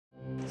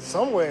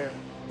Somewhere.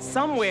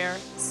 Somewhere.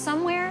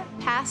 Somewhere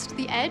past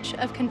the edge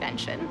of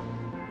convention.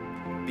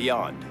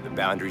 Beyond the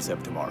boundaries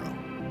of tomorrow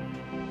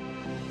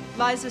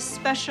Lies a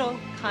special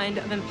kind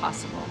of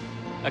impossible.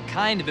 A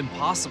kind of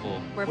impossible.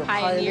 Where Where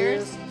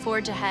pioneers pioneers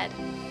forge ahead.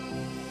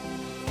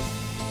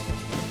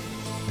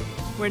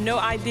 Where no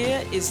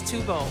idea is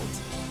too bold.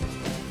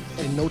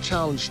 And no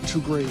challenge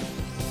too great.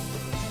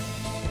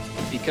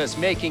 Because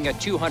making a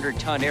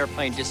 200-ton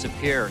airplane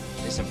disappear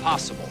is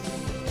impossible.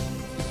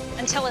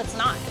 Until it's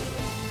not.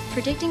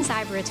 Predicting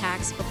cyber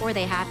attacks before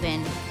they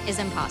happen is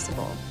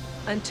impossible.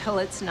 Until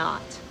it's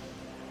not.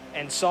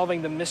 And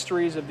solving the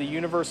mysteries of the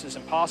universe is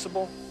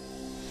impossible.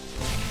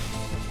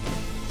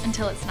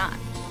 Until it's not.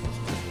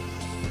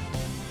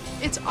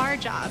 It's our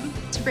job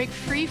to break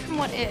free from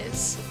what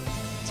is.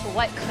 To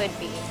what could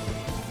be.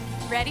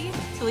 Ready?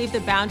 To leave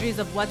the boundaries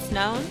of what's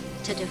known.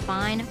 To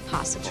define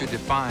possible. To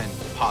define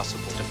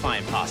possible.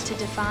 Define possible.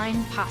 To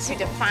define possible.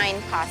 To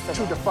define possible.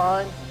 To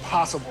define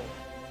possible.